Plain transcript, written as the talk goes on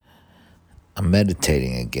I'm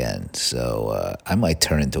meditating again, so I might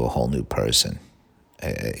turn into a whole new person.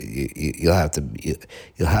 You'll have to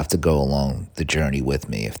you'll have to go along the journey with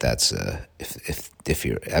me if that's if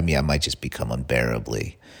you're. I mean, I might just become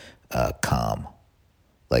unbearably calm,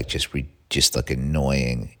 like just like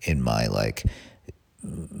annoying in my like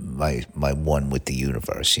my one with the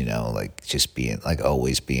universe, like just being like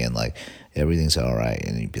always being like everything's all right,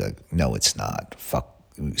 and you'd be like, no, it's not. Fuck,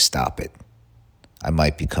 stop it. I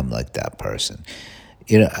might become like that person.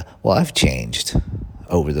 Well, I've changed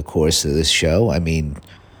over the course of this show. I mean,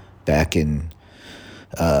 back in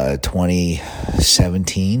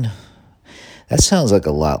 2017, that sounds like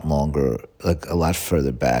a lot longer, like a lot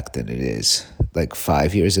further back than it is. Like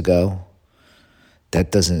 5 years ago.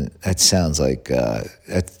 That sounds like,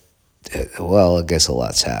 well, I guess a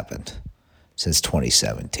lot's happened since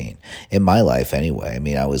 2017. In my life, anyway. I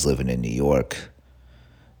mean, I was living in New York.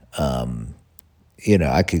 I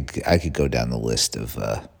could go down the list of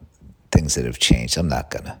things that have changed. I'm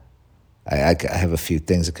not gonna. I have a few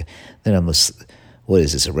things. Then what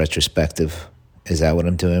is this, a retrospective? Is that what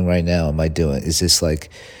I'm doing right now? Is this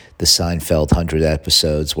like the Seinfeld 100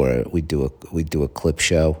 episodes where we do a clip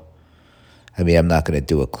show? I mean, I'm not going to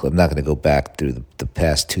do I'm not going to go back through the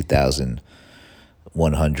past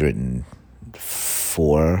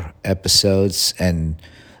 2,104 episodes and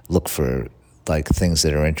look for like things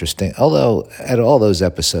that are interesting. Although at all those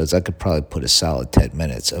episodes, I could probably put a solid 10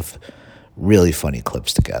 minutes of really funny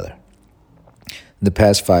clips together. In the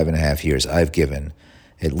past 5.5 years, I've given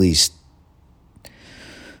at least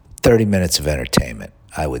 30 minutes of entertainment,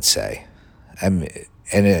 I would say. And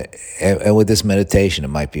with this meditation, it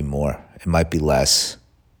might be more. It might be less.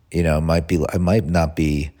 It might not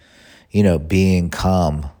be, being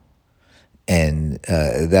calm. And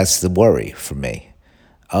that's the worry for me.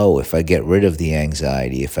 Oh, if I get rid of the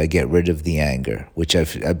anxiety, if I get rid of the anger, which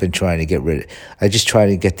I've been trying to get rid of. I just try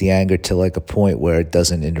to get the anger to like a point where it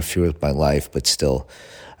doesn't interfere with my life, but still,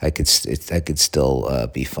 I could still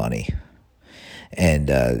be funny.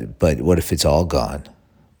 And but what if it's all gone?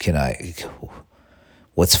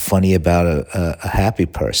 What's funny about a happy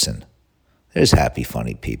person? There's happy,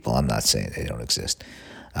 funny people. I'm not saying they don't exist.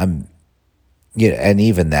 And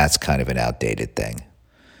even that's kind of an outdated thing.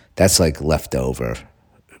 That's like leftover.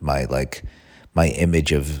 My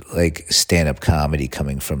image of like stand-up comedy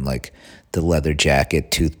coming from like the leather jacket,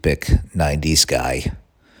 toothpick 90s guy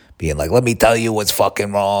being like, let me tell you what's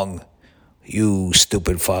fucking wrong, you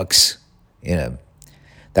stupid fucks.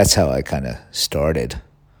 That's how I kind of started.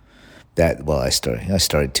 I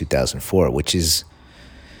started 2004, which is,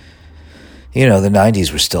 the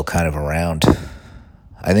 90s were still kind of around.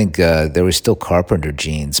 I think there were still Carpenter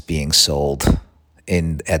jeans being sold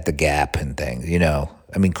at the Gap and things,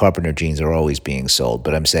 I mean, Carpenter jeans are always being sold,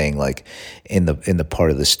 but I'm saying like in the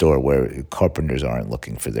part of the store where carpenters aren't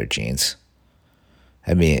looking for their jeans.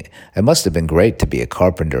 I mean, it must have been great to be a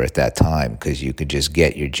carpenter at that time because you could just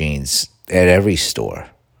get your jeans at every store.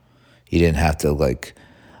 You didn't have to you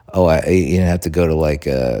didn't have to go to like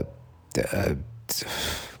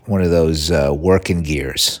one of those working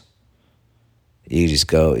gears. You just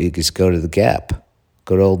go to the Gap,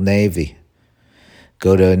 go to Old Navy,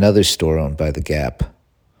 go to another store owned by the Gap.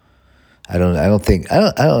 I don't know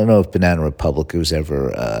if Banana Republic was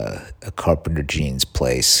ever a Carpenter jeans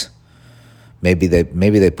place. Maybe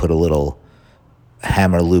they put a little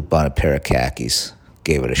hammer loop on a pair of khakis,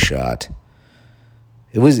 gave it a shot.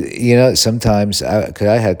 It was, sometimes, because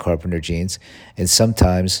I had Carpenter jeans, and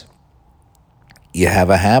sometimes you have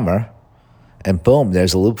a hammer, and boom,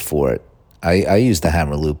 there's a loop for it. I used the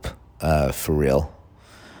hammer loop for real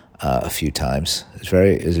a few times.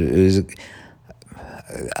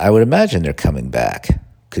 I would imagine they're coming back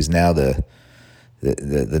because now the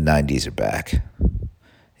 90s are back.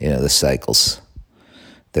 The cycles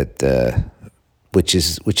that which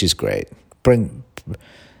is great.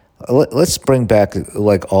 Let's bring back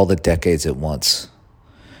like all the decades at once,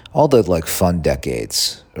 all the like fun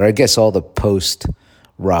decades, or I guess all the post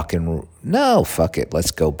rock and no, fuck it.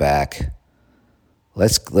 Let's go back.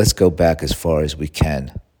 Let's go back as far as we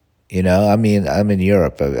can. I mean, I'm in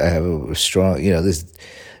Europe. I have a strong, there's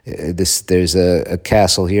a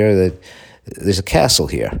castle here there's a castle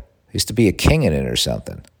here. There used to be a king in it or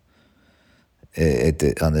something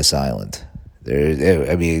on this island.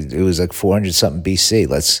 It was like 400 something BC.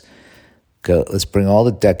 Let's bring all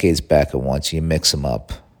the decades back at once. You mix them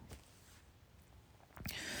up.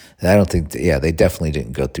 And I don't think, they definitely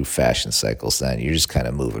didn't go through fashion cycles then. You're just kind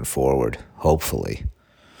of moving forward, hopefully.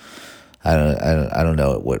 I don't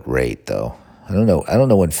know at what rate though. I don't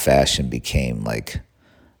know when fashion became like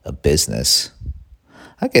a business.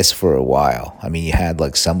 I guess for a while. I mean, you had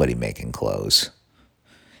like somebody making clothes.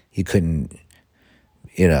 You couldn't,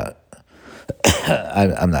 you know,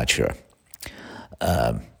 I'm not sure.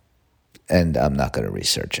 And I'm not going to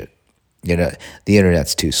research it. You know, the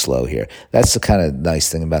internet's too slow here. That's the kind of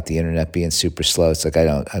nice thing about the internet being super slow. It's like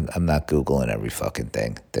I'm not Googling every fucking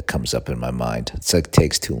thing that comes up in my mind. It's like it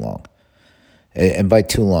takes too long. And by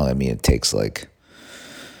too long, I mean it takes like,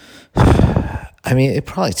 I mean, it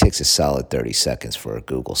probably takes a solid 30 seconds for a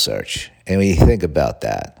Google search. And when you think about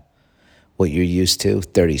that, what you're used to,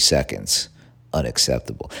 30 seconds,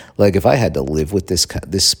 unacceptable. Like if I had to live with this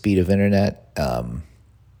speed of internet,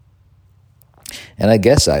 and I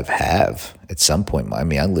guess I have at some point. I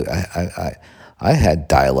mean, I had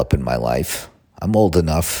dial-up in my life. I'm old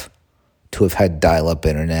enough to have had dial-up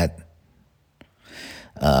internet.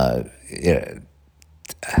 It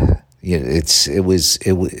was,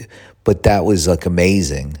 but that was like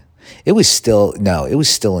amazing. It was still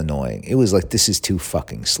annoying. It was like, this is too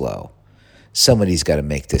fucking slow. Somebody's got to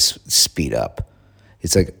make this speed up.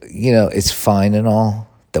 It's like, it's fine and all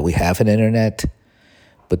that we have an internet,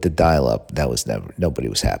 but the dial-up, nobody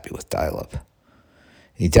was happy with dial-up.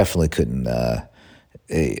 You definitely couldn't,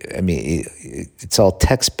 it's all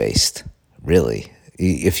text-based, really.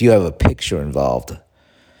 If you have a picture involved,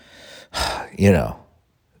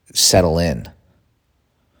 settle in.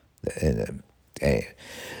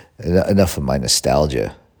 Enough of my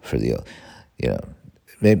nostalgia for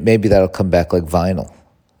maybe that'll come back like vinyl.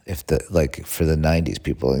 For the 90s,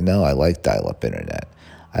 people are like, no, I like dial-up internet.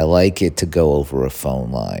 I like it to go over a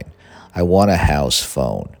phone line. I want a house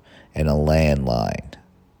phone and a landline.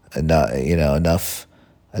 Enough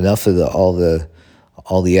of all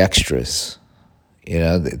the extras.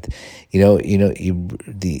 The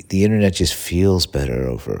internet just feels better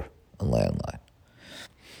over a landline.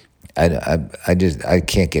 I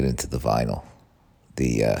can't get into the vinyl.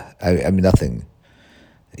 Nothing.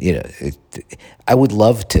 I would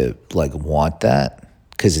love to want that,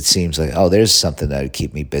 because it seems like, there's something that would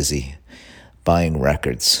keep me busy, buying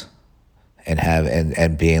records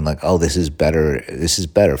and being like, this is better. This is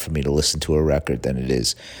better for me to listen to a record than it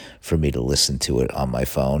is for me to listen to it on my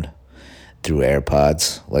phone through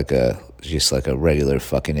AirPods, just like a regular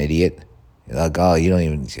fucking idiot. Like, you don't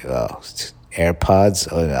even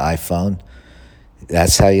AirPods on an iPhone.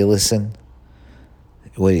 That's how you listen.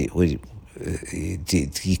 You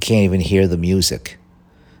can't even hear the music.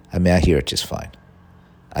 I mean, I hear it just fine.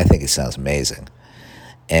 I think it sounds amazing.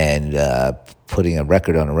 And putting a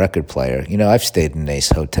record on a record player, I've stayed in an Ace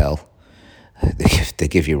Hotel. They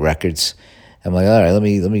give you records. I'm like, all right, let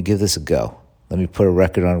me give this a go. Let me put a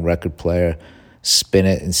record on a record player, spin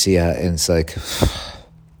it, and see how. And it's like,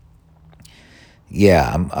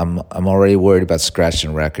 yeah, I'm already worried about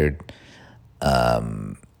scratching a record. I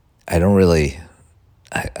don't really.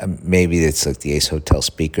 Maybe it's like the Ace Hotel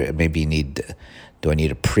speaker. Maybe do I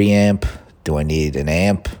need a preamp? Do I need an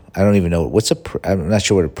amp? I don't even know. I'm not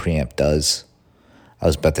sure what a preamp does. I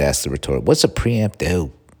was about to ask the rhetorical, what's a preamp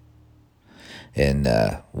do? And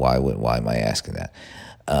why am I asking that?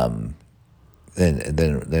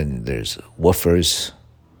 Then there's woofers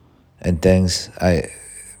and things. I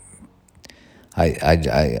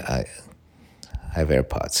have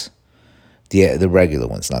AirPods. The regular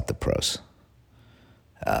ones, not the pros.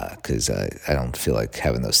 Because I don't feel like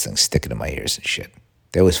having those things sticking in my ears and shit.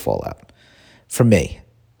 They always fall out. For me.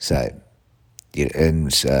 So, I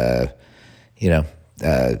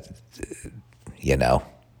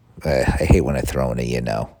hate when I throw in a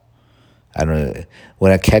I don't know.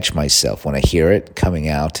 When I catch myself, when I hear it coming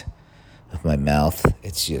out of my mouth,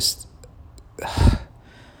 it's just,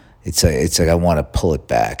 it's like I want to pull it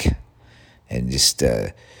back and just,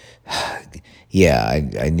 I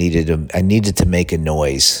needed to make a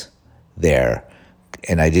noise there,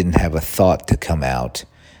 and I didn't have a thought to come out,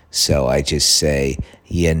 so I just say,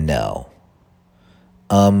 anyway.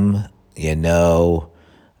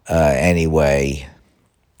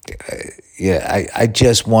 I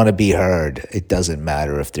just want to be heard. It doesn't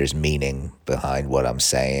matter if there's meaning behind what I'm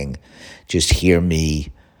saying. Just hear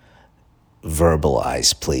me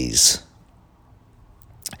verbalize, please.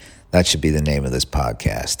 That should be the name of this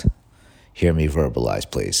podcast. Hear me verbalize,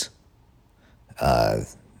 please.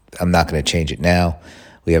 I'm not going to change it now.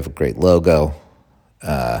 We have a great logo.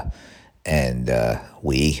 And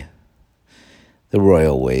we, the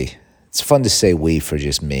royal we. It's fun to say we for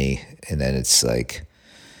just me, and then it's like,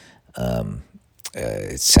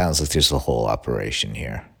 it sounds like there's a whole operation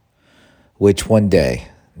here. Which one day,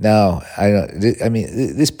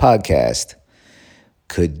 this podcast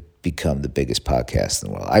could become the biggest podcast in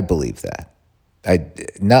the world. I believe that.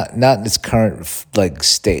 Not in its current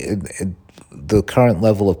state, the current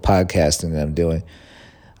level of podcasting that I'm doing,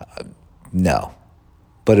 no.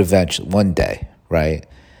 But eventually, one day, right?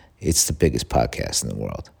 It's the biggest podcast in the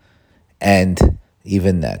world. And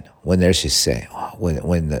even then, when they're just saying,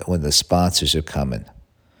 when the sponsors are coming,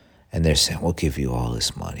 and they're saying, we'll give you all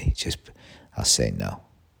this money, I'll say no.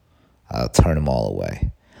 I'll turn them all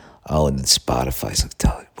away. Oh, and then Spotify's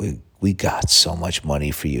like, we got so much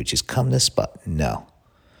money for you. Just come to Spot. No,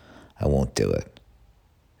 I won't do it.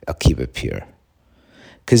 I'll keep it pure.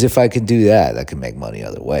 Because if I can do that, I can make money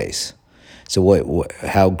other ways. So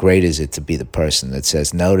how great is it to be the person that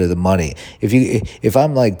says no to the money? If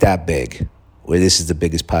I'm like that big, where this is the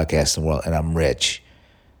biggest podcast in the world, and I'm rich,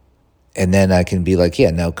 and then I can be like, yeah,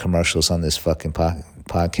 no commercials on this fucking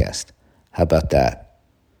podcast. How about that?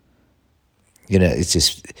 It's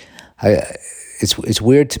just, it's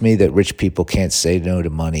weird to me that rich people can't say no to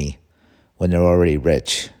money when they're already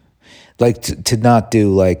rich. Like to not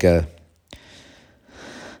do like a,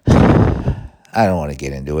 I don't want to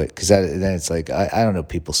get into it because then it's like, I don't know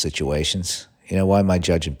people's situations. Why am I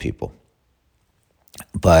judging people?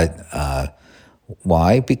 But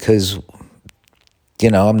why? Because,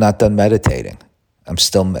 I'm not done meditating. I'm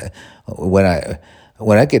still, when I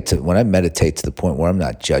meditate to the point where I'm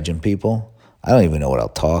not judging people, I don't even know what I'll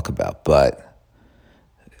talk about, but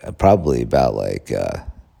probably about like,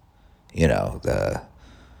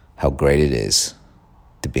 how great it is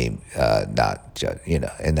to be not judged,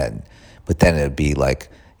 and then, but then it'd be like,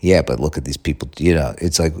 yeah, but look at these people,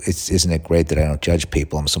 it's like, isn't it great that I don't judge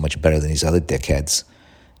people? I'm so much better than these other dickheads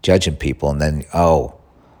judging people. And then,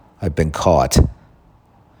 I've been caught.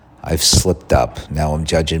 I've slipped up. Now I'm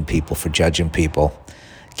judging people for judging people.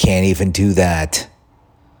 Can't even do that.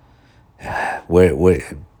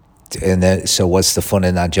 And then, so what's the fun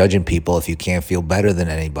in not judging people if you can't feel better than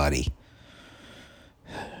anybody?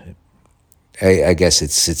 I guess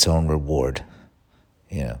it's its own reward,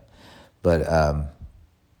 But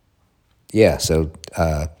yeah, so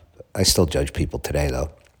I still judge people today,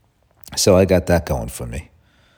 though. So I got that going for me.